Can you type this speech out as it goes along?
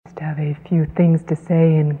have a few things to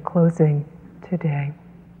say in closing today.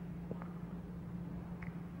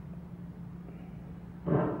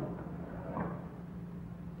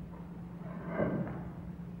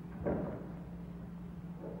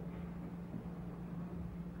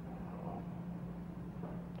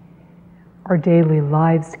 Our daily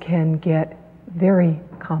lives can get very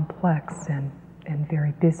complex and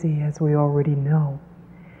very busy, as we already know.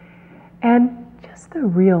 And just the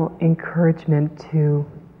real encouragement to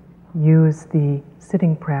use the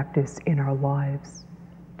sitting practice in our lives,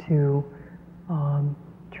 to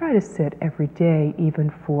try to sit every day, even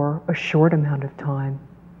for a short amount of time.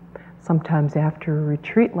 Sometimes after a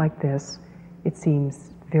retreat like this, it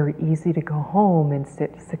seems very easy to go home and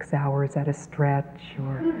sit 6 hours at a stretch,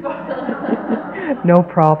 or no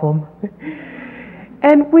problem.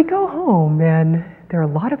 And we go home, and there are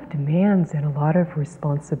a lot of demands and a lot of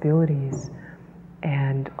responsibilities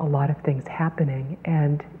and a lot of things happening,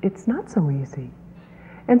 and it's not so easy.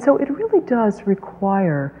 And so it really does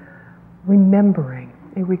require remembering.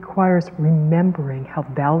 It requires remembering how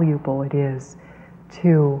valuable it is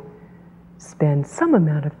to spend some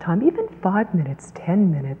amount of time, even 5 minutes,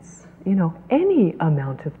 10 minutes, any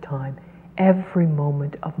amount of time. Every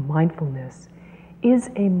moment of mindfulness is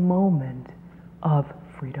a moment of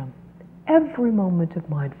freedom. Every moment of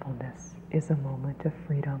mindfulness is a moment of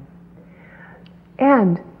freedom.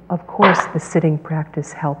 And, of course, the sitting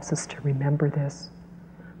practice helps us to remember this.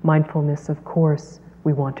 Mindfulness, of course,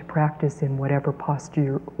 we want to practice in whatever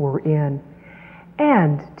posture we're in.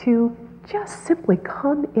 And to just simply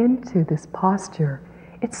come into this posture,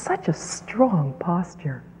 it's such a strong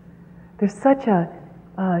posture. There's such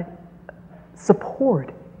a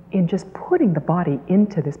support in just putting the body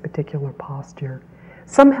into this particular posture.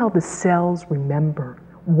 Somehow the cells remember.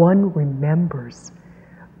 One remembers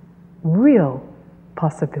real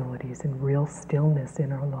possibilities and real stillness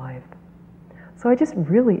in our life. So I just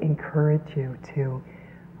really encourage you to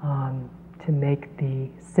make the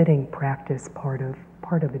sitting practice part of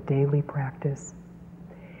a daily practice.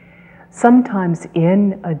 Sometimes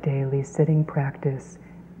in a daily sitting practice,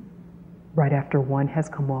 right after one has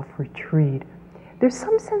come off retreat, there's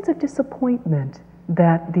some sense of disappointment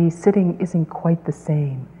that the sitting isn't quite the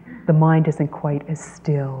same. The mind isn't quite as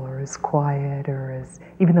still or as quiet or as,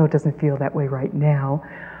 even though it doesn't feel that way right now,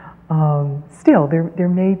 still there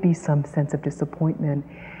may be some sense of disappointment.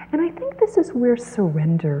 And I think this is where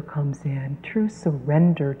surrender comes in, true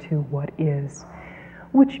surrender to what is,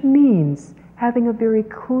 which means having a very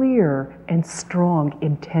clear and strong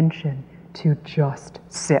intention to just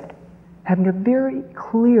sit. Having a very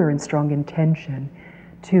clear and strong intention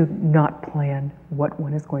to not plan what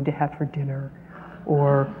one is going to have for dinner,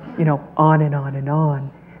 or, on and on and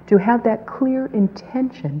on. To have that clear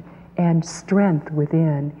intention and strength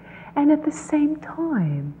within, and at the same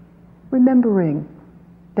time, remembering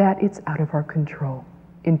that it's out of our control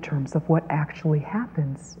in terms of what actually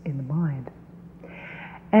happens in the mind.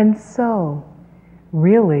 And so,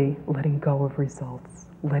 really letting go of results,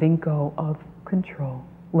 letting go of control,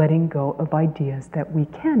 letting go of ideas that we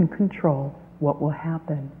can control what will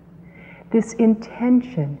happen. This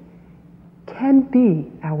intention can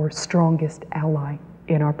be our strongest ally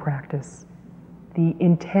in our practice. The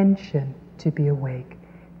intention to be awake,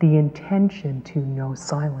 the intention to know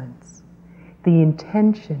silence, the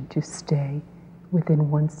intention to stay within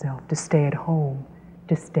oneself, to stay at home,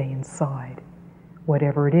 to stay inside,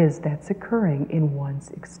 whatever it is that's occurring in one's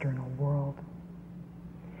external world.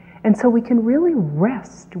 And so we can really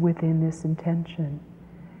rest within this intention.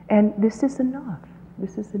 And this is enough.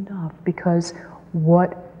 This is enough, because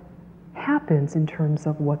what happens in terms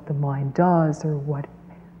of what the mind does or what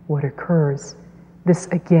occurs, this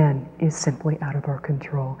again is simply out of our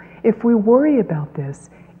control. If we worry about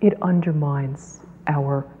this, it undermines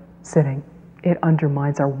our sitting. It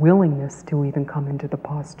undermines our willingness to even come into the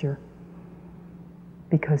posture,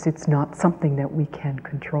 because it's not something that we can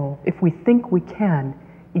control. If we think we can,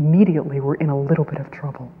 immediately we're in a little bit of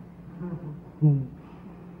trouble.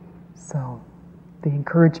 So the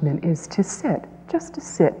encouragement is to sit, just to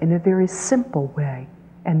sit in a very simple way,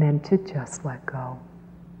 and then to just let go.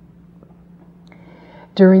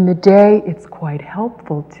 During the day, it's quite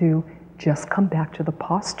helpful to just come back to the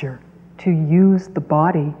posture, to use the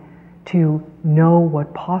body to know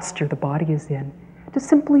what posture the body is in, to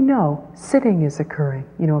simply know sitting is occurring.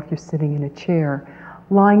 If you're sitting in a chair,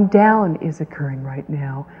 lying down is occurring right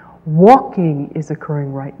now, walking is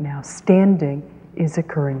occurring right now, standing is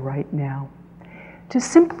occurring right now. To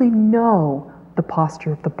simply know the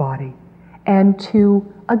posture of the body, and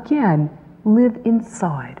to, again, live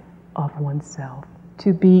inside of oneself,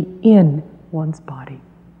 to be in one's body,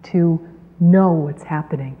 to know what's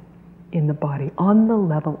happening in the body, on the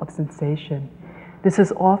level of sensation. This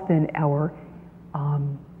is often our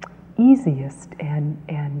easiest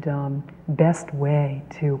and best way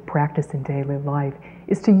to practice in daily life,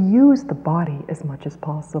 is to use the body as much as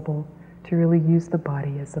possible, to really use the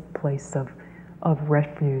body as a place of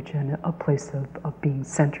refuge and a place of being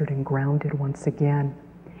centered and grounded once again.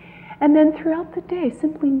 And then throughout the day,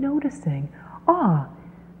 simply noticing,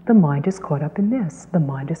 the mind is caught up in this, the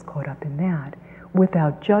mind is caught up in that,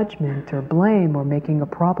 without judgment or blame or making a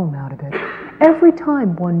problem out of it. Every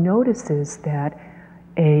time one notices that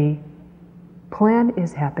a plan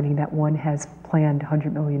is happening that one has planned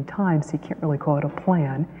 100 million times, so you can't really call it a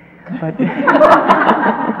plan, but,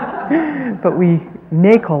 but we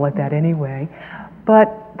may call it that anyway,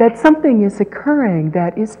 but that something is occurring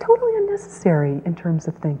that is totally unnecessary in terms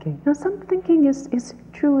of thinking. Some thinking is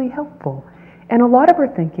truly helpful, and a lot of our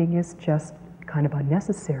thinking is just kind of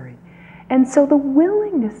unnecessary. And so the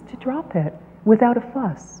willingness to drop it without a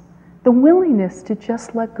fuss, the willingness to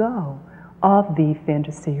just let go of the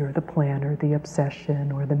fantasy or the plan or the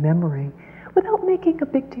obsession or the memory without making a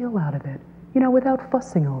big deal out of it, without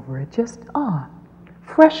fussing over it, just,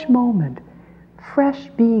 fresh moment, fresh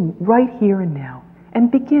being right here and now, and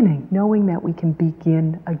beginning, knowing that we can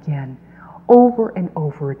begin again, over and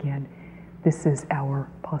over again. This is our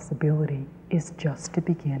possibility, is just to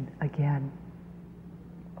begin again.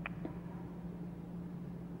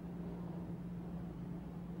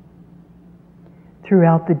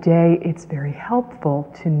 Throughout the day, it's very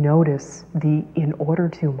helpful to notice the in order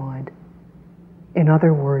to mind. In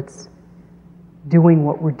other words, doing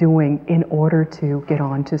what we're doing in order to get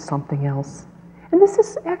on to something else. And this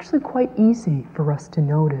is actually quite easy for us to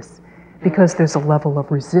notice because there's a level of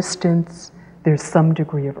resistance, there's some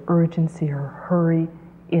degree of urgency or hurry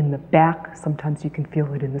in the back. Sometimes you can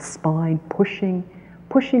feel it in the spine, pushing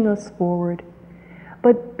us forward.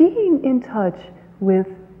 But being in touch with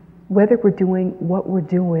whether we're doing what we're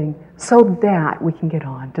doing so that we can get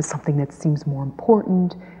on to something that seems more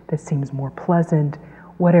important, that seems more pleasant,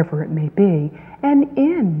 whatever it may be, and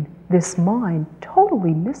in this mind,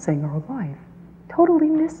 totally missing our life, totally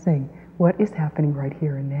missing what is happening right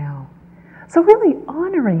here and now. So really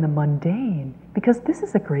honoring the mundane, because this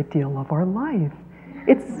is a great deal of our life.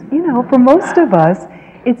 It's, for most of us,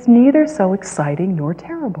 it's neither so exciting nor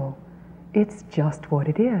terrible. It's just what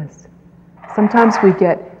it is. Sometimes we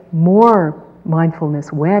get more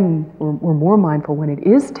mindfulness when we're more mindful when it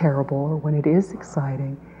is terrible or when it is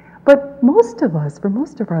exciting. But most of us, for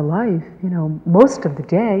most of our life, most of the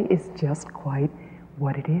day is just quite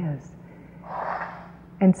what it is.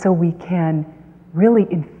 And so we can really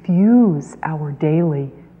infuse our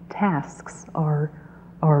daily tasks, our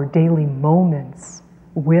daily moments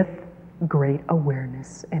with great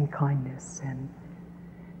awareness and kindness and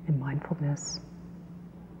mindfulness.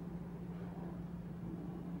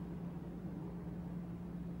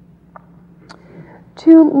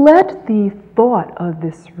 To let the thought of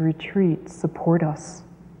this retreat support us,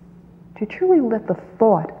 to truly let the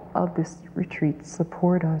thought of this retreat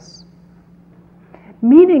support us,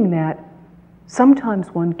 meaning that sometimes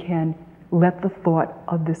one can let the thought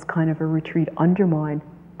of this kind of a retreat undermine,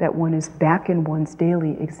 that one is back in one's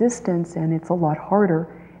daily existence and it's a lot harder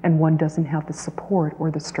and one doesn't have the support or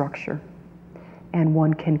the structure. And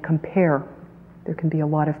one can compare. There can be a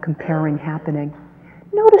lot of comparing happening.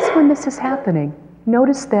 Notice when this is happening.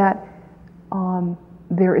 Notice that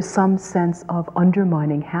there is some sense of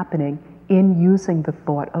undermining happening in using the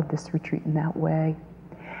thought of this retreat in that way.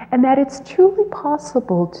 And that it's truly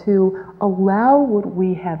possible to allow what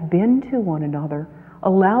we have been to one another,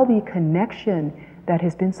 allow the connection that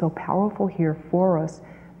has been so powerful here for us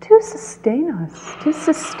to sustain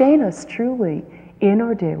us truly in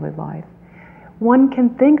our daily life. One can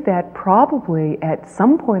think that probably at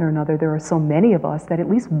some point or another there are so many of us that at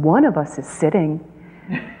least one of us is sitting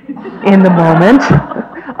in the moment.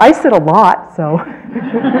 I sit a lot, so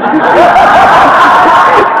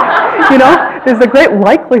there's a great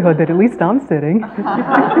likelihood that at least I'm sitting.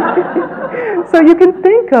 So you can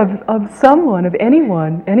think of someone, of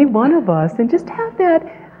anyone, any one of us, and just have that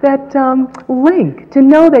link to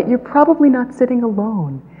know that you're probably not sitting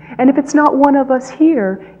alone. And if it's not one of us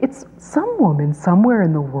here, it's some woman somewhere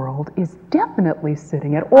in the world is definitely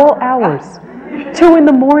sitting at all hours. 2 in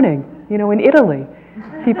the morning, in Italy,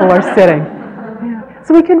 people are sitting. Yeah.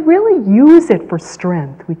 So we can really use it for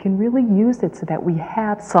strength. We can really use it so that we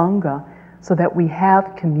have Sangha, so that we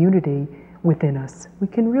have community within us. We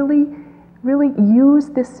can really, really use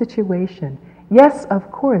this situation. Yes,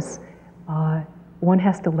 of course, one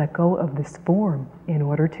has to let go of this form in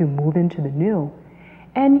order to move into the new.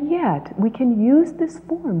 And yet, we can use this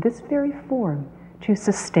form, this very form, to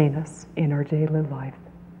sustain us in our daily life.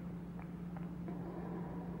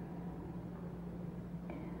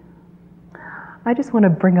 I just want to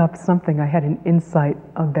bring up something I had an insight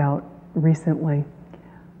about recently.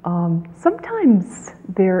 Sometimes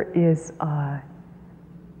there is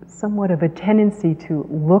somewhat of a tendency to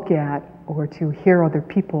look at or to hear other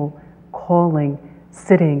people calling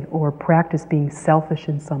sitting or practice being selfish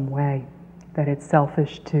in some way, that it's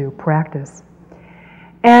selfish to practice.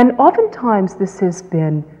 And oftentimes this has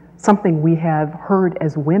been something we have heard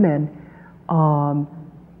as women,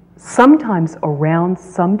 sometimes around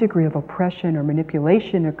some degree of oppression or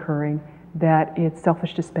manipulation occurring, that it's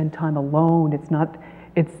selfish to spend time alone. It's not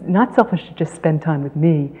selfish to just spend time with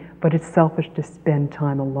me, but it's selfish to spend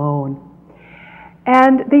time alone.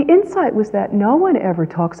 And the insight was that no one ever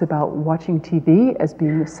talks about watching TV as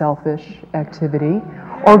being a selfish activity,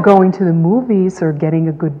 or going to the movies, or getting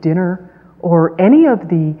a good dinner, or any of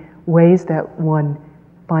the ways that one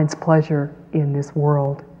finds pleasure in this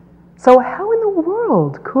world. So how in the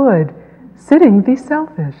world could sitting be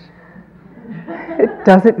selfish? It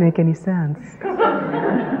doesn't make any sense.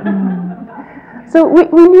 So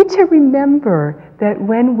we need to remember that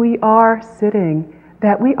when we are sitting,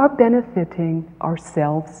 that we are benefiting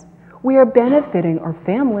ourselves, we are benefiting our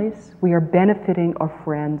families, we are benefiting our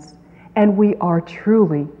friends, and we are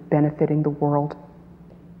truly benefiting the world.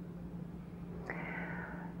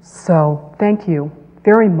 So thank you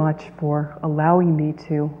very much for allowing me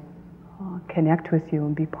to connect with you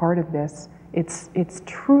and be part of this. It's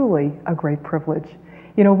truly a great privilege.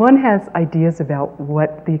 You know, one has ideas about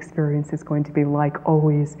what the experience is going to be like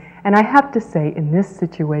always, and I have to say, in this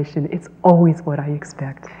situation, it's always what I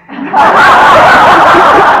expect.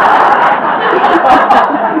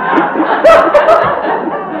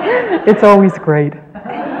 It's always great.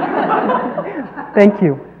 Thank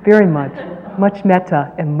you very much. Much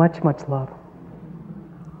metta and much, much love.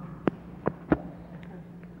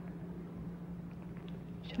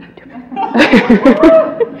 Should I do it?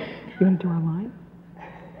 You want to do our line?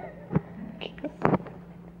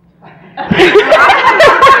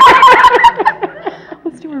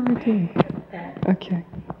 Let's do our routine. Okay.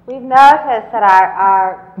 We've noticed that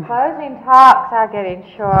our closing talks are getting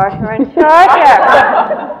shorter and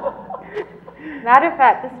shorter. Matter of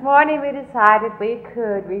fact, this morning we decided we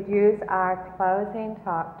could reduce our closing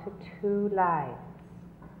talk to 2 lines.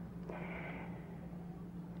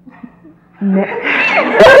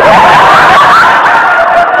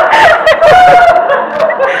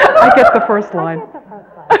 I get the first line.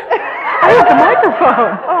 I have the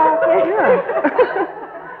microphone. Oh,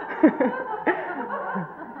 okay.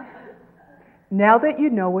 Now that you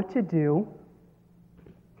know what to do,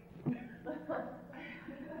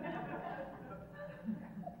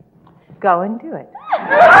 go and do it.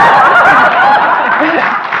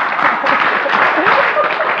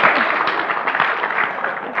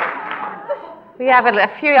 We have a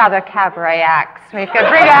few other cabaret acts we could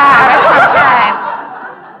bring out sometime.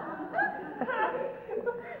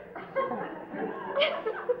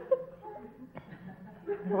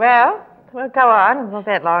 Well, we'll go on a little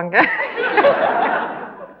bit longer.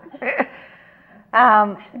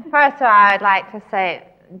 First of all, I'd like to say,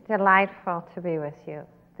 delightful to be with you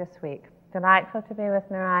this week. Delightful to be with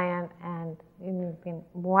Narayan, and you've been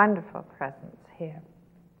wonderful presence here.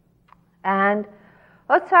 And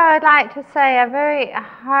also, I'd like to say a very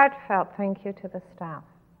heartfelt thank you to the staff.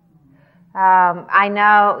 I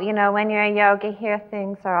know, when you're a yogi here,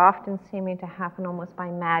 things are often seeming to happen almost by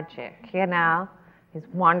magic, These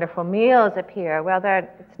wonderful meals appear. Well,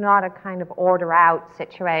 it's not a kind of order out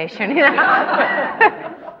situation,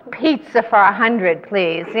 Pizza for 100,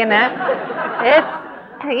 please, It's,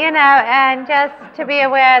 and just to be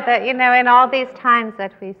aware that, in all these times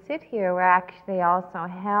that we sit here, we're actually also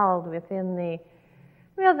held within the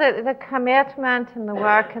commitment and the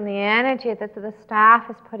work and the energy that the staff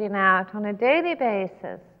is putting out on a daily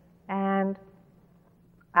basis. And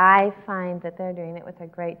I find that they're doing it with a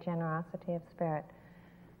great generosity of spirit.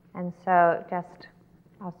 And so I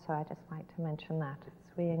just like to mention that as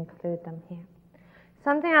we include them here.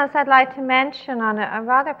 Something else I'd like to mention on a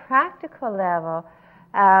rather practical level,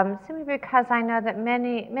 simply because I know that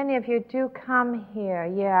many of you do come here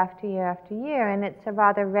year after year after year, and it's a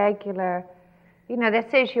rather regular,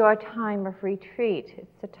 this is your time of retreat.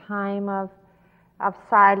 It's a time of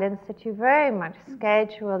silence that you very much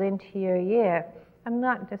schedule into your year. I'm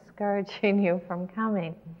not discouraging you from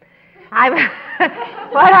coming.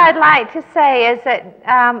 What I'd like to say is that,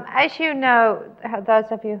 as you know,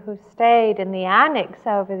 those of you who've stayed in the annex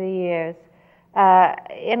over the years,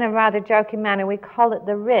 in a rather joking manner, we call it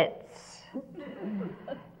the Ritz.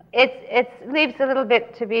 it leaves a little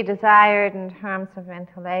bit to be desired in terms of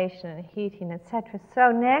ventilation and heating, etc.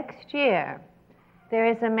 So next year, there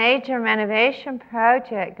is a major renovation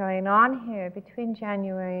project going on here between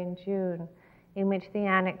January and June, in which the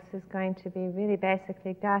annex is going to be really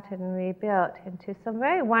basically gutted and rebuilt into some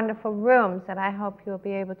very wonderful rooms that I hope you'll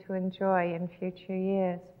be able to enjoy in future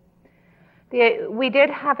years. We did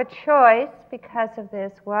have a choice, because of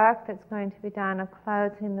this work that's going to be done, of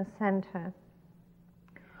closing the center,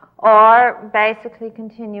 or basically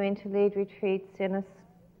continuing to lead retreats in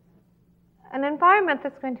an environment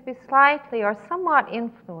that's going to be slightly or somewhat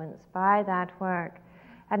influenced by that work.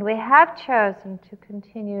 And we have chosen to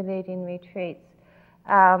continue leading retreats.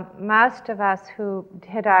 Most of us who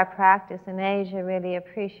did our practice in Asia really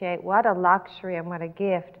appreciate what a luxury and what a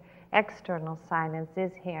gift external silence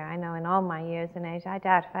is here. I know in all my years in Asia, I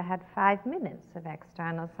doubt if I had 5 minutes of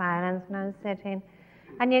external silence when I was sitting.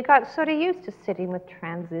 And you got sort of used to sitting with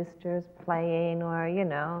transistors playing,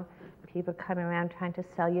 or, people coming around trying to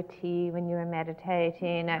sell you tea when you were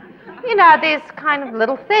meditating. These kind of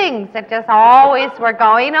little things that just always were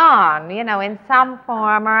going on, in some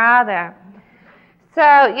form or other.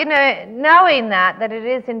 So, knowing that it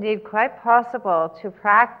is indeed quite possible to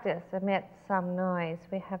practice amidst some noise,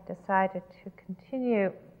 we have decided to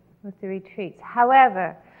continue with the retreats.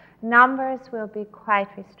 However, numbers will be quite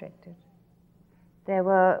restricted. There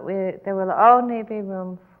will only be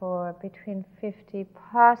room for between 50,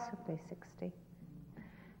 possibly 60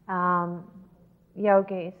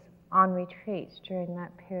 yogis on retreats during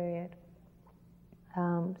that period.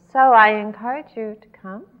 So I encourage you to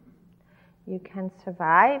come. You can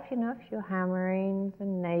survive, a few hammerings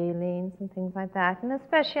and nailings and things like that, and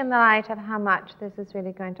especially in the light of how much this is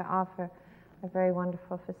really going to offer a very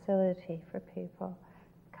wonderful facility for people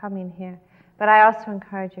coming here. But I also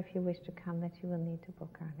encourage, if you wish to come, that you will need to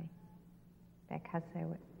book early, because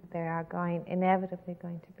there are inevitably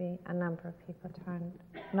going to be a number of people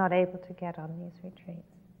not able to get on these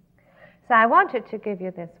retreats. So I wanted to give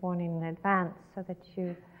you this warning in advance so that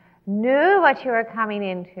you knew what you were coming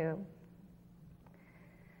into.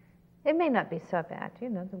 It may not be so bad, the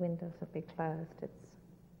windows will be closed. It's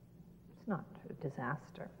not a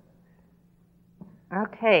disaster.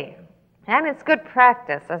 Okay, and it's good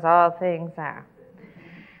practice, as all things are.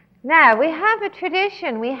 Now, we have a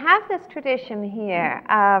tradition. We have this tradition here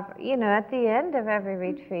of, at the end of every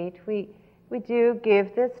retreat, we do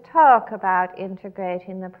give this talk about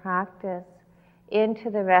integrating the practice into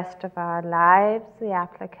the rest of our lives, the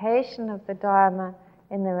application of the Dharma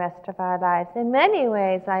in the rest of our lives. In many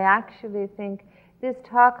ways, I actually think this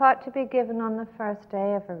talk ought to be given on the first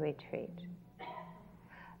day of a retreat.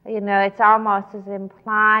 It's almost as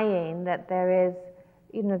implying that there is,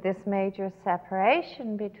 this major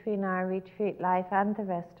separation between our retreat life and the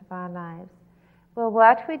rest of our lives. Well,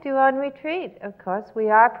 what we do on retreat, of course, we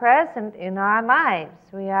are present in our lives.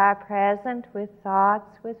 We are present with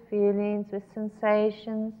thoughts, with feelings, with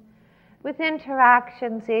sensations, with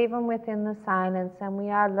interactions, even within the silence, and we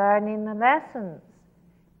are learning the lessons.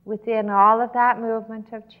 Within all of that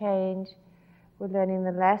movement of change, we're learning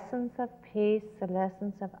the lessons of peace, the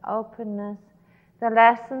lessons of openness, the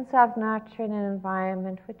lessons of nurturing an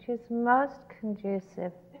environment which is most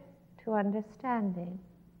conducive to understanding.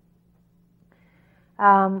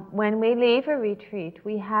 When we leave a retreat,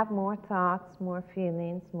 we have more thoughts, more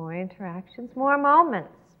feelings, more interactions, more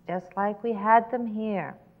moments, just like we had them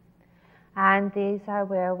here. And these are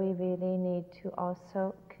where we really need to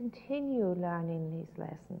also continue learning these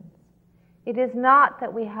lessons. It is not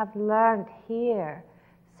that we have learned here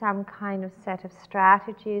some kind of set of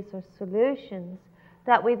strategies or solutions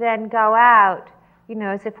that we then go out,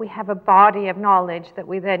 as if we have a body of knowledge that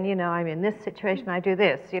we then, I'm in this situation, I do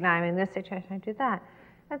this, I'm in this situation, I do that.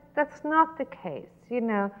 That's not the case.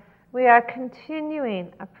 We are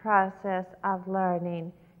continuing a process of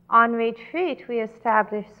learning. On retreat, we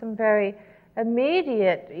establish some very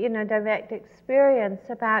immediate, direct experience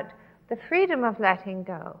about the freedom of letting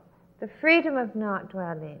go, the freedom of not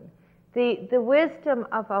dwelling, the wisdom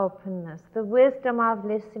of openness, the wisdom of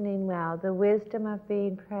listening well, the wisdom of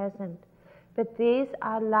being present. But these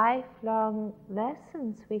are lifelong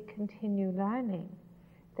lessons we continue learning.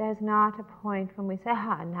 There's not a point when we say,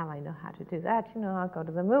 now I know how to do that, I'll go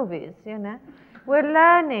to the movies, We're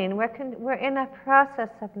learning, we're in a process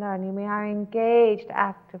of learning. We are engaged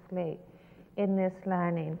actively in this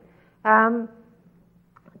learning. The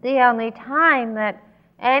only time that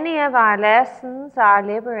any of our lessons are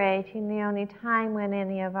liberating, the only time when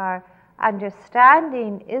any of our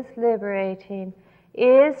understanding is liberating,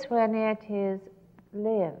 is when it is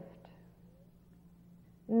lived.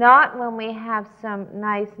 Not when we have some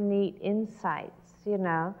nice, neat insights,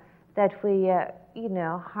 that we,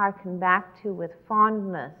 hearken back to with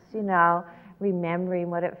fondness, remembering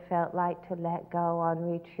what it felt like to let go on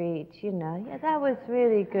retreat, yeah, that was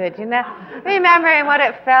really good, remembering what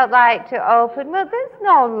it felt like to open. Well, there's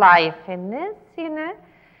no life in this,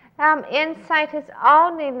 Insight is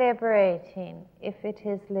only liberating if it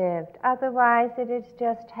is lived. Otherwise, it is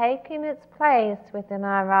just taking its place within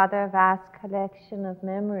our rather vast collection of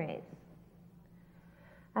memories.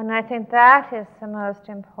 And I think that is the most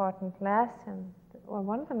important lesson, or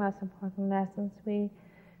one of the most important lessons we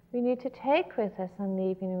need to take with us on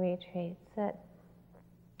leaving retreats, that,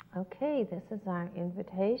 okay, this is our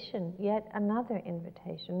invitation, yet another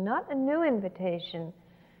invitation, not a new invitation,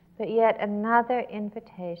 but yet another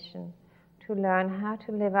invitation to learn how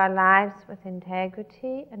to live our lives with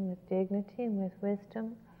integrity and with dignity and with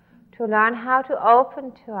wisdom, to learn how to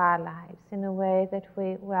open to our lives in a way that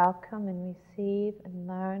we welcome and receive and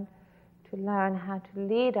learn, to learn how to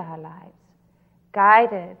lead our lives,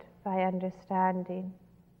 guided by understanding,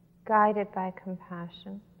 guided by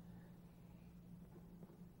compassion.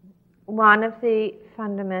 One of the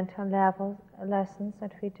fundamental lessons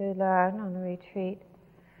that we do learn on a retreat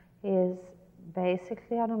is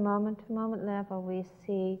basically on a moment-to-moment level we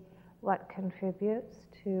see what contributes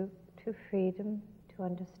to freedom, to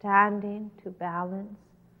understanding, to balance,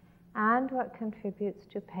 and what contributes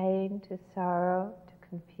to pain, to sorrow, to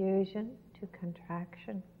confusion, to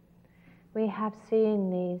contraction. We have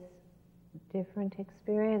seen these different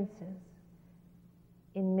experiences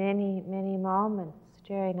in many, many moments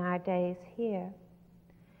during our days here.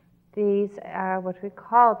 These are what we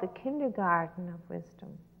call the kindergarten of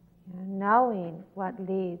wisdom. Knowing what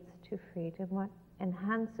leads to freedom, what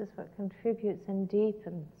enhances, what contributes and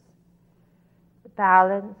deepens the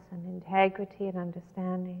balance and integrity and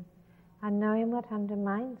understanding, and knowing what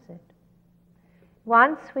undermines it.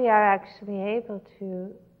 Once we are actually able to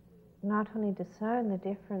not only discern the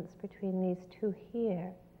difference between these two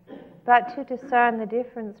here, but to discern the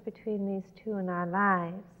difference between these two in our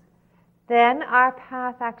lives, then our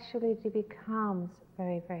path actually becomes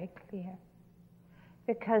very, very clear.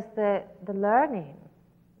 Because the learning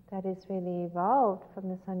that is really evolved from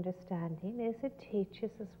this understanding is it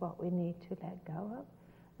teaches us what we need to let go of,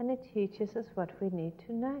 and it teaches us what we need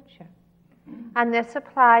to nurture. And this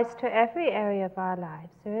applies to every area of our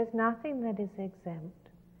lives. There is nothing that is exempt.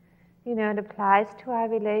 It applies to our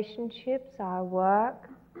relationships, our work,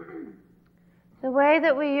 the way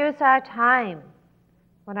that we use our time,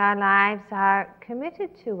 what our lives are committed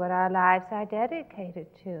to, what our lives are dedicated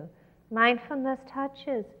to. Mindfulness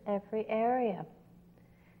touches every area.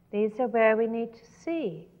 These are where we need to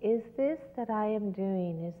see, is this that I am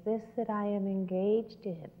doing? Is this that I am engaged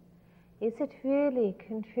in? Is it really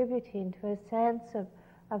contributing to a sense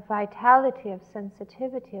of vitality, of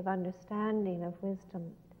sensitivity, of understanding, of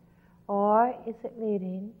wisdom? Or is it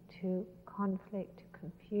leading to conflict, to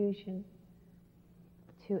confusion,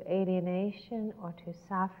 to alienation, or to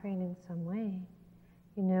suffering in some way?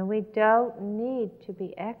 We don't need to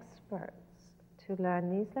be experts to learn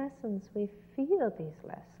these lessons. We feel these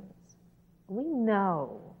lessons. We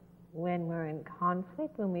know when we're in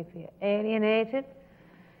conflict, when we feel alienated,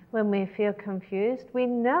 when we feel confused. We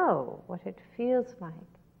know what it feels like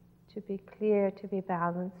to be clear, to be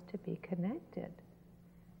balanced, to be connected.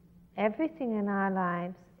 Everything in our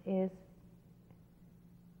lives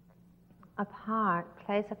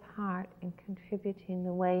plays a part in contributing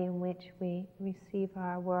the way in which we receive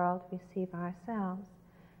our world, receive ourselves.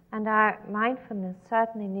 And our mindfulness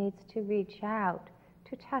certainly needs to reach out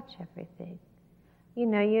to touch everything. You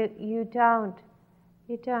don't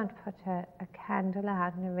put a candle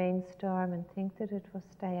out in a rainstorm and think that it will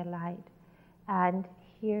stay alight. And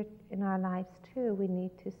here in our lives too, we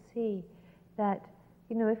need to see that,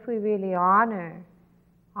 if we really honor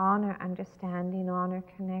understanding, honor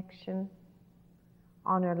connection,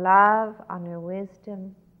 honor love, honor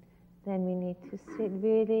wisdom, then we need to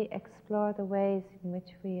really explore the ways in which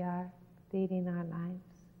we are leading our lives.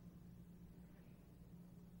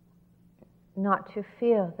 Not to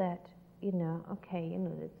feel that,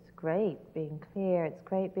 it's great being clear, it's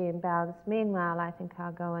great being balanced. Meanwhile, I think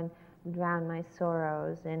I'll go and drown my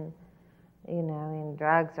sorrows in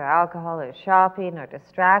drugs or alcohol or shopping or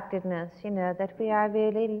distractedness, that we are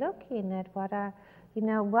really looking at what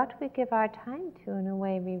we give our time to in a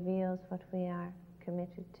way reveals what we are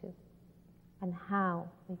committed to, and how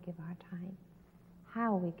we give our time.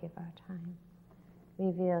 How we give our time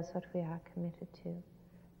reveals what we are committed to.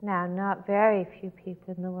 Now, not very few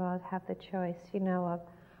people in the world have the choice,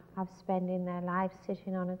 of spending their life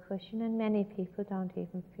sitting on a cushion, and many people don't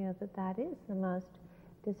even feel that that is the most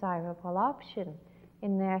desirable option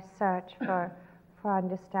in their search for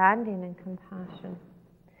understanding and compassion.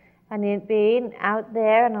 And in being out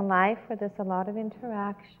there in a life where there's a lot of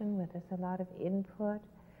interaction, where there's a lot of input,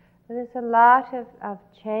 where there's a lot of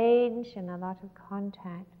change and a lot of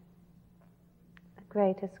contact, the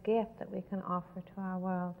greatest gift that we can offer to our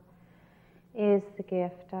world is the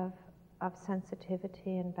gift of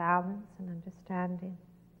sensitivity and balance and understanding.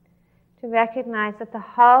 To recognize that the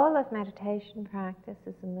whole of meditation practice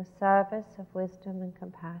is in the service of wisdom and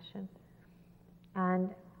compassion.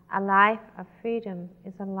 And a life of freedom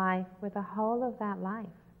is a life where the whole of that life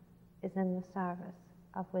is in the service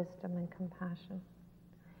of wisdom and compassion.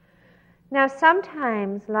 Now,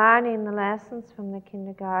 sometimes learning the lessons from the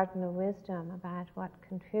kindergarten of wisdom about what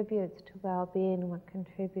contributes to well-being and what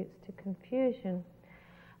contributes to confusion,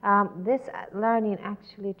 this learning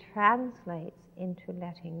actually translates into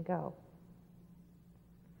letting go.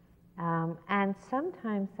 And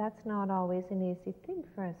sometimes that's not always an easy thing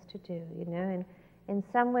for us to do, you know. And in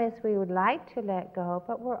some ways we would like to let go,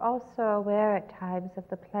 but we're also aware at times of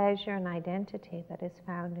the pleasure and identity that is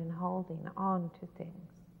found in holding on to things.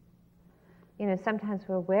 You know, sometimes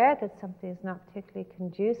we're aware that something is not particularly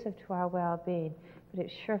conducive to our well-being, but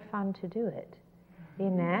it's sure fun to do it. You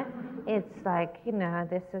know, it's like, you know,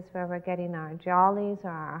 this is where we're getting our jollies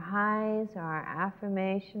or our highs or our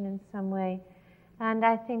affirmation in some way. And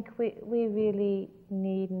I think we really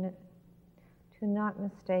need to not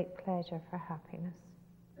mistake pleasure for happiness.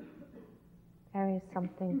 There is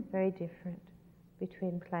something very different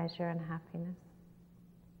between pleasure and happiness.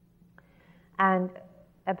 And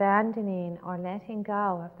abandoning or letting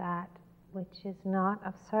go of that which is not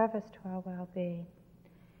of service to our well-being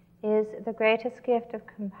is the greatest gift of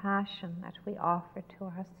compassion that we offer to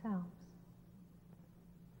ourselves.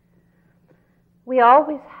 We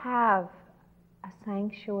always have a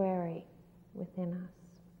sanctuary within us.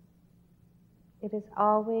 It is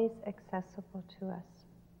always accessible to us.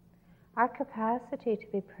 Our capacity to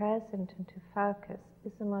be present and to focus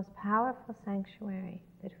is the most powerful sanctuary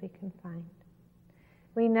that we can find.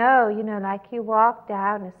 We know, you know, like you walk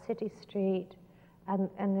down a city street and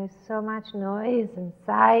there's so much noise and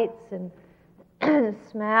sights and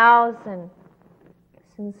smells and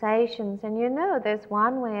sensations, and you know there's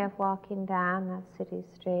one way of walking down that city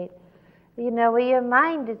street, you know, where your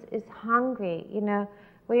mind is hungry, you know,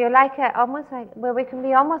 where you're like where we can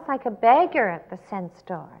be almost like a beggar at the sense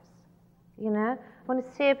stores, you know. I want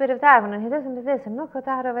to see a bit of that, I want to listen to this and look at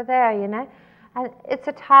that over there, you know. And it's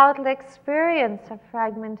a total experience of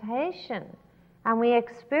fragmentation. And we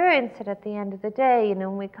experience it at the end of the day, you know,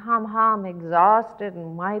 when we come home exhausted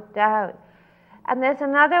and wiped out. And there's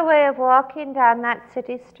another way of walking down that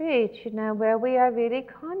city street, you know, where we are really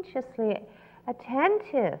consciously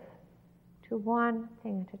attentive to one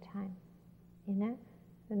thing at a time, you know.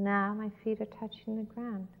 So now my feet are touching the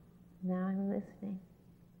ground. Now I'm listening.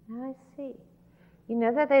 Now I see. You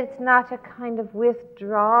know that it's not a kind of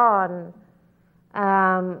withdrawn,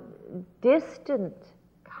 distant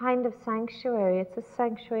kind of sanctuary. It's a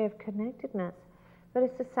sanctuary of connectedness, but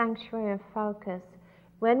it's a sanctuary of focus.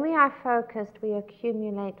 When we are focused, we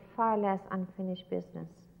accumulate far less unfinished business.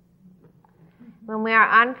 When we are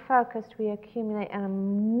unfocused, we accumulate an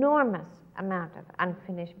enormous amount of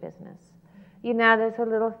unfinished business. You know, there's a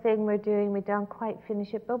little thing we're doing, we don't quite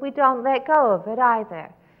finish it, but we don't let go of it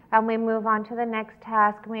either. And we move on to the next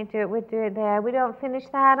task, and we do it there. We don't finish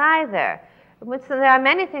that either. So there are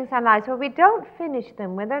many things in our lives where we don't finish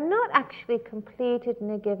them, where they're not actually completed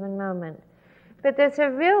in a given moment. But there's a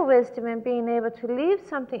real wisdom in being able to leave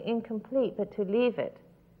something incomplete, but to leave it.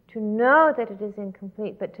 To know that it is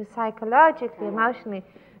incomplete, but to psychologically, emotionally,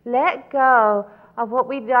 let go of what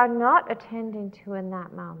we are not attending to in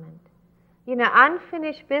that moment. You know,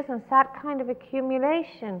 unfinished business, that kind of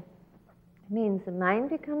accumulation means the mind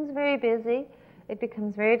becomes very busy, it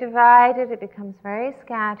becomes very divided, it becomes very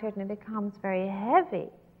scattered, and it becomes very heavy.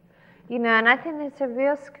 You know, and I think there's a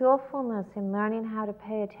real skillfulness in learning how to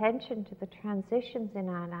pay attention to the transitions in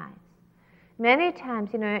our lives. Many times,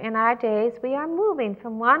 you know, in our days, we are moving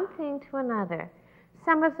from one thing to another.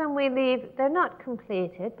 Some of them we leave, they're not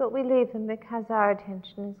completed, but we leave them because our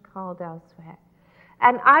attention is called elsewhere.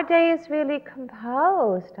 And our day is really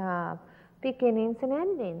composed of beginnings and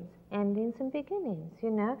endings and beginnings, you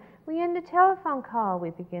know. We end a telephone call, we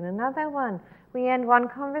begin another one. We end one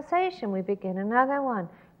conversation, we begin another one.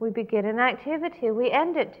 We begin an activity, we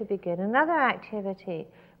end it to begin another activity.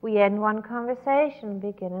 We end one conversation,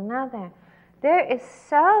 begin another. There is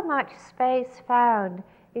so much space found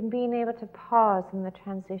in being able to pause in the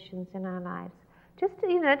transitions in our lives. Just,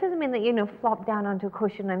 you know, it doesn't mean that, you know, flop down onto a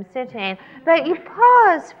cushion I'm sitting, but you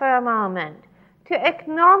pause for a moment to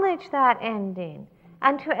acknowledge that ending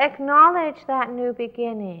and to acknowledge that new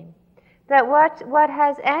beginning. That what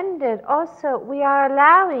has ended also we are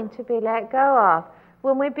allowing to be let go of.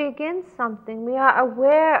 When we begin something, we are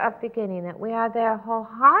aware of beginning it. We are there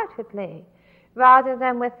wholeheartedly, rather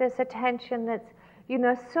than with this attention that's,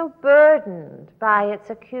 so burdened by its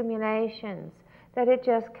accumulations that it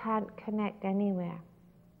just can't connect anywhere.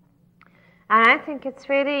 And I think it's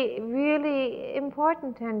really, really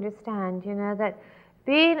important to understand, that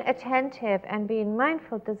being attentive and being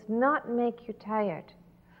mindful does not make you tired.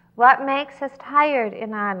 What makes us tired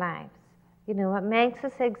in our lives, what makes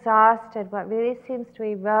us exhausted, what really seems to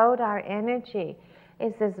erode our energy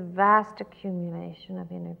is this vast accumulation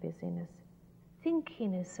of inner busyness.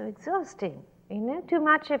 Thinking is so exhausting, too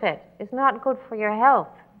much of it is not good for your health.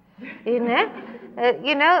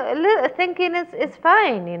 Thinking is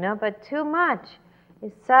fine, but too much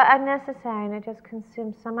is so unnecessary, and it just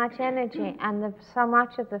consumes so much energy and so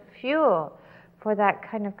much of the fuel for that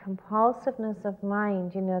kind of compulsiveness of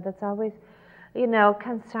mind, that's always,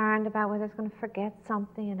 concerned about whether it's going to forget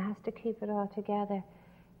something and has to keep it all together.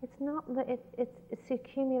 It's not. It's the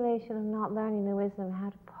accumulation of not learning the wisdom of how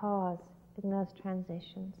to pause in those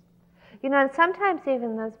transitions, and sometimes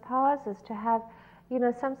even those pauses to have,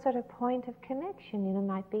 some sort of point of connection,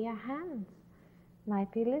 might be your hands, might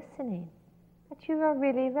be listening, but you are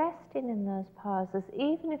really resting in those pauses,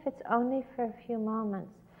 even if it's only for a few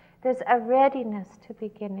moments. There's a readiness to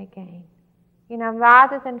begin again.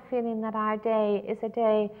 Rather than feeling that our day is a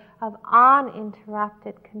day of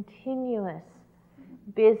uninterrupted, continuous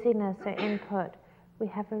busyness or input, we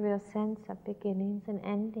have a real sense of beginnings and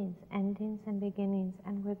endings and beginnings,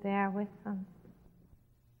 and we're there with them.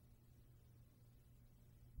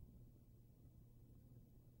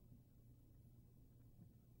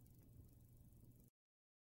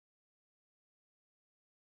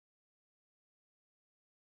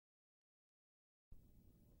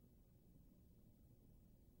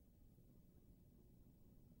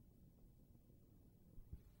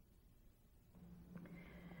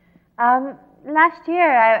 Last year,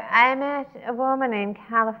 I met a woman in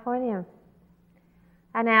California,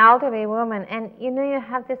 an elderly woman, and you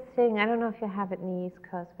have this thing, I don't know if you have it in the East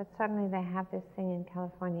Coast, but certainly they have this thing in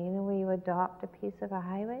California, where you adopt a piece of a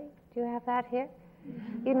highway. Do you have that here?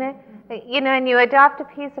 And you adopt a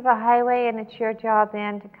piece of a highway, and it's your job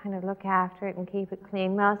then to kind of look after it and keep it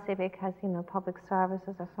clean, mostly because, public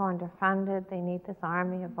services are so underfunded, they need this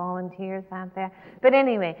army of volunteers out there. But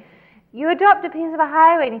anyway, you adopt a piece of a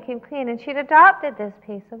highway and you keep clean. And she'd adopted this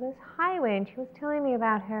piece of this highway, and she was telling me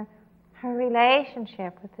about her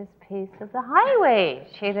relationship with this piece of the highway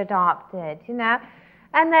she'd adopted, and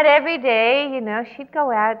that every day, she'd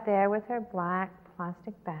go out there with her black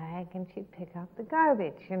plastic bag and she'd pick up the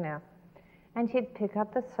garbage, and she'd pick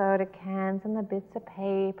up the soda cans and the bits of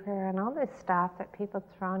paper and all this stuff that people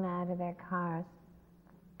thrown out of their cars.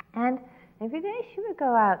 And every day she would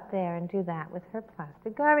go out there and do that with her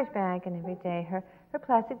plastic garbage bag, and every day her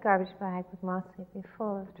plastic garbage bag would mostly be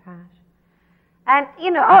full of trash. And,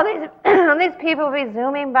 all these people would be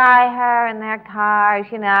zooming by her in their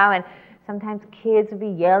cars, and sometimes kids would be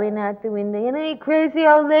yelling out the window, "Hey, crazy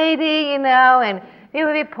old lady," and people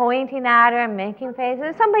would be pointing at her and making faces.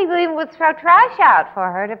 And some people even would throw trash out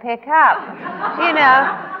for her to pick up,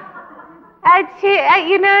 And she,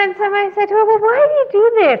 and somebody said to her, "Well, why do you do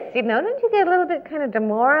this? Don't you get a little bit kind of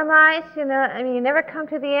demoralized? You never come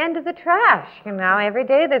to the end of the trash. Every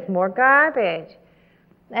day there's more garbage."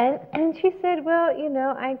 And she said, "Well,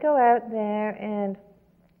 I go out there, and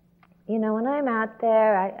when I'm out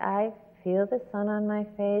there, I feel the sun on my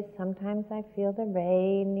face. Sometimes I feel the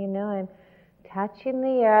rain. I'm touching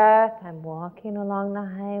the earth. I'm walking along the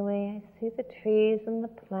highway. I see the trees and the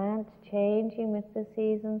plants changing with the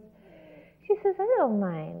seasons." She says, "I don't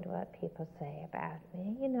mind what people say about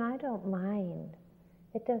me. I don't mind.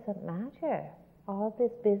 It doesn't matter. All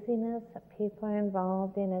this busyness that people are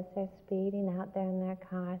involved in as they're speeding out there in their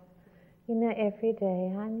cars, every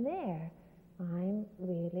day I'm there. I'm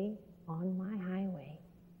really on my highway.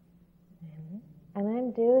 And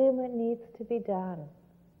I'm doing what needs to be done."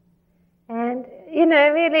 And,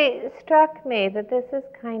 it really struck me that this is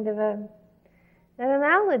kind of an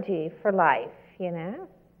analogy for life,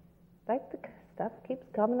 Like the stuff keeps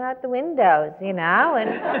coming out the windows, and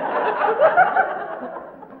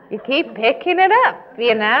you keep picking it up,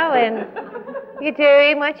 and you're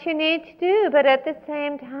doing what you need to do, but at the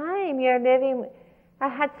same time you're living. I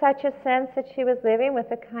had such a sense that she was living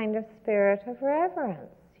with a kind of spirit of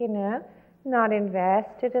reverence, not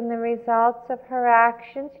invested in the results of her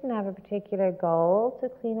actions. She didn't have a particular goal to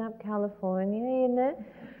clean up California,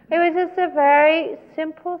 It was just a very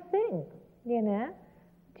simple thing,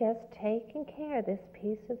 just taking care of this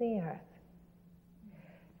piece of the earth.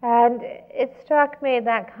 And it struck me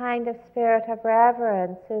that kind of spirit of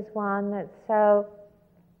reverence is one that so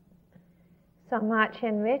much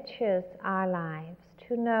enriches our lives,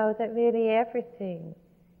 to know that really everything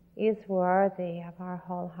is worthy of our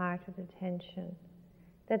wholehearted attention,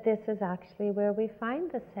 that this is actually where we find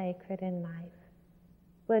the sacred in life,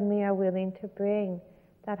 when we are willing to bring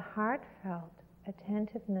that heartfelt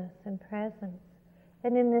attentiveness and presence.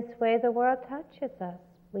 And in this way the world touches us.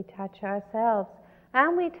 We touch ourselves,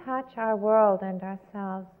 and we touch our world and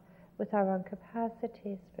ourselves with our own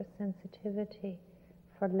capacities for sensitivity,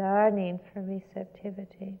 for learning, for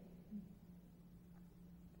receptivity.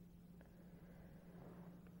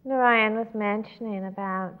 Narayan was mentioning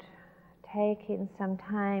about taking some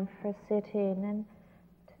time for sitting and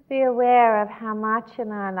to be aware of how much in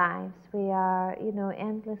our lives we are,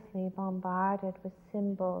 endlessly bombarded with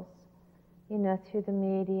symbols, through the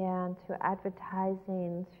media and through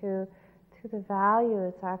advertising, through the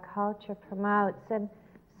values our culture promotes. And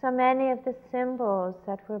so many of the symbols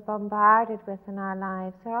that we're bombarded with in our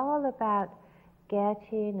lives are all about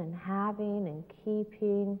getting and having and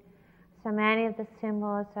keeping. So many of the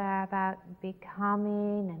symbols are about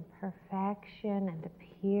becoming and perfection and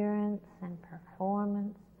appearance and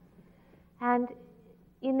performance. And,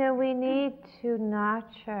 we need to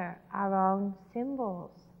nurture our own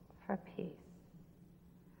symbols for peace,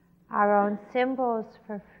 our own symbols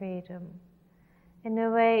for freedom. In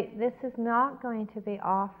a way, this is not going to be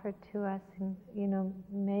offered to us in,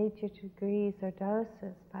 major degrees or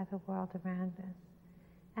doses by the world around us.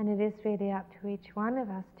 And it is really up to each one of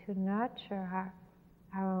us to nurture our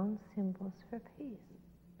own symbols for peace.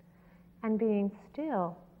 And being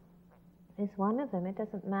still is one of them. It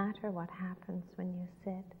doesn't matter what happens when you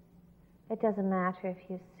sit. It doesn't matter if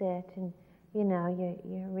you sit and,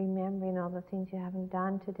 you're remembering all the things you haven't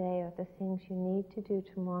done today or the things you need to do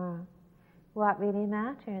tomorrow. What really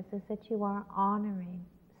matters is that you are honoring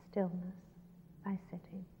stillness by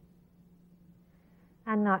sitting.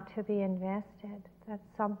 And not to be invested, that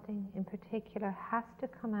something in particular has to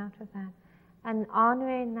come out of that. And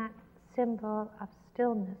honoring that symbol of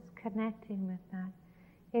stillness, connecting with that,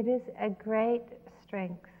 it is a great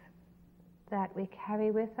strength that we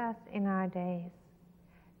carry with us in our days.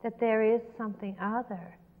 That there is something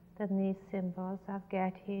other than these symbols of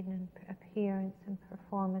getting and appearance and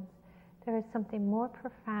performance. There is something more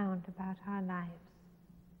profound about our lives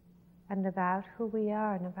and about who we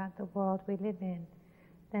are and about the world we live in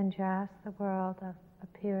than just the world of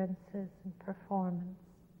appearances and performance.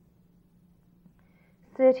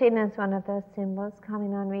 Sitting is one of those symbols.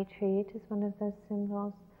 Coming on retreat is one of those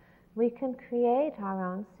symbols. We can create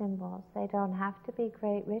our own symbols. They don't have to be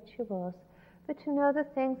great rituals, but to know the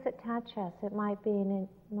things that touch us. It might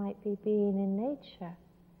be being in nature,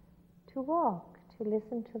 to walk, to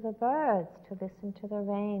listen to the birds, to listen to the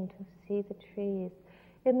rain, to see the trees.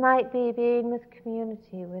 It might be being with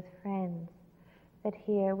community, with friends, that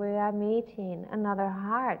here we are meeting another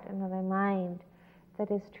heart, another mind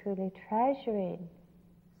that is truly treasuring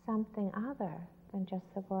something other than just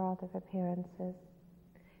the world of appearances.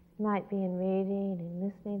 It might be in reading and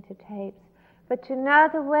listening to tapes, but to know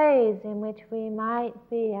the ways in which we might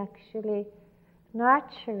be actually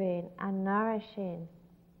nurturing and nourishing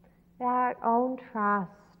our own trust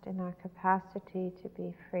in our capacity to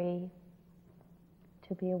be free,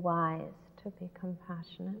 to be wise, to be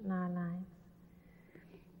compassionate in our lives.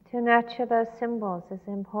 To nurture those symbols is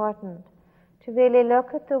important, to really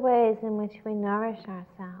look at the ways in which we nourish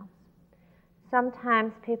ourselves.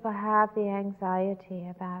 Sometimes people have the anxiety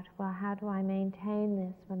about, well, how do I maintain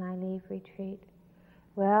this when I leave retreat?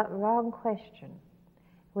 Well, wrong question.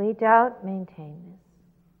 We don't maintain this.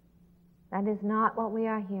 That is not what we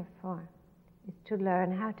are here for. It's to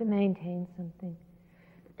learn how to maintain something.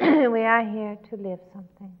 We are here to live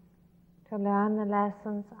something, to learn the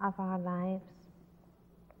lessons of our lives.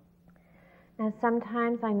 Now,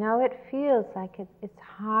 sometimes I know it feels like it's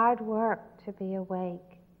hard work to be awake.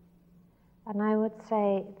 And I would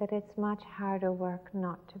say that it's much harder work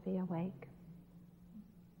not to be awake.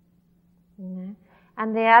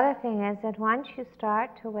 And the other thing is that once you start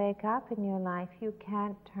to wake up in your life, you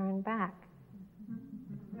can't turn back.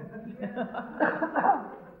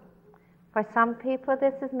 For some people,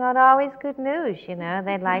 this is not always good news,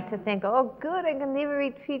 They'd like to think, oh, good, I can leave a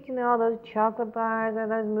retreat, all those chocolate bars or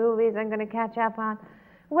those movies I'm going to catch up on.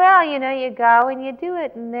 Well, you go and you do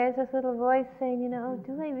it, and there's this little voice saying, oh,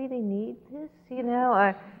 do I really need this,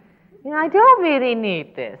 Or, I don't really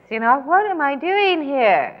need this, What am I doing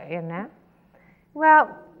here, Well,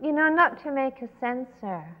 not to make a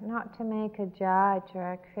censor, not to make a judge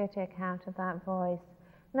or a critic out of that voice,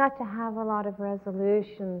 not to have a lot of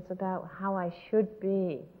resolutions about how I should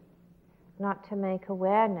be, not to make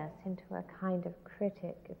awareness into a kind of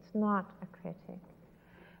critic. It's not a critic.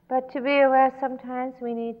 But to be aware sometimes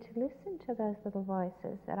we need to listen to those little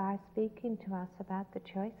voices that are speaking to us about the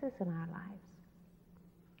choices in our lives.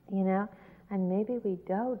 And maybe we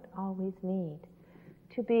don't always need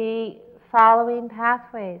to be following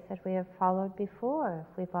pathways that we have followed before.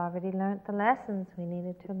 If we've already learned the lessons we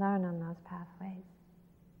needed to learn on those pathways.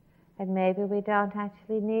 And maybe we don't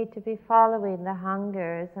actually need to be following the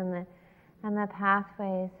hungers and the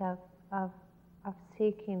pathways of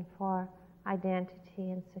seeking for identity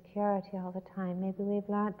and security all the time. Maybe we've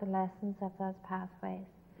learned the lessons of those pathways.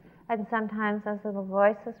 And sometimes those little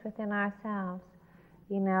voices within ourselves,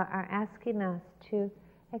 are asking us to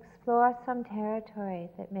explore some territory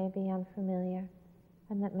that may be unfamiliar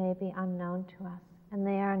and that may be unknown to us. And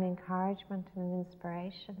they are an encouragement and an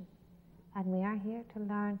inspiration. And we are here to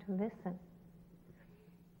learn to listen.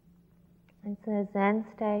 It's a Zen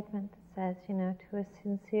statement that says, to a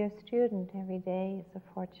sincere student, every day is a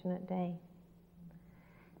fortunate day.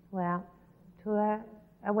 Well, to an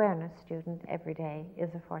awareness student, every day is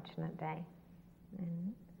a fortunate day.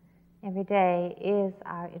 And every day is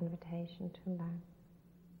our invitation to learn.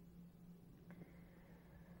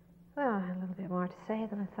 Well, I had a little bit more to say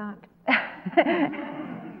than I thought.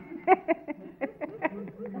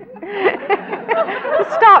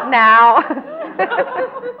 Stop now.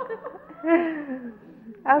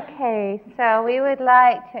 Okay, so we would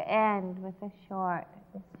like to end with a short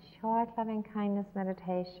loving kindness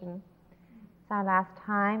meditation. It's our last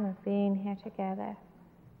time of being here together.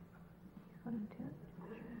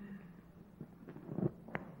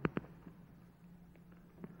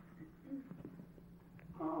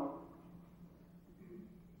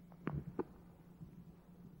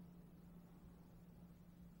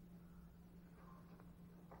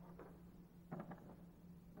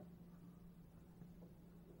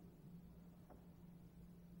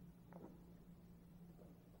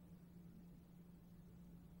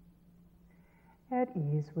 At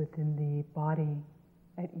ease within the body,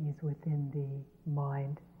 at ease within the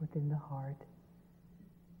mind, within the heart,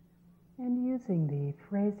 and using the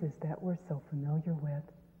phrases that we're so familiar with,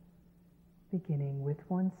 beginning with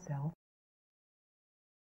oneself.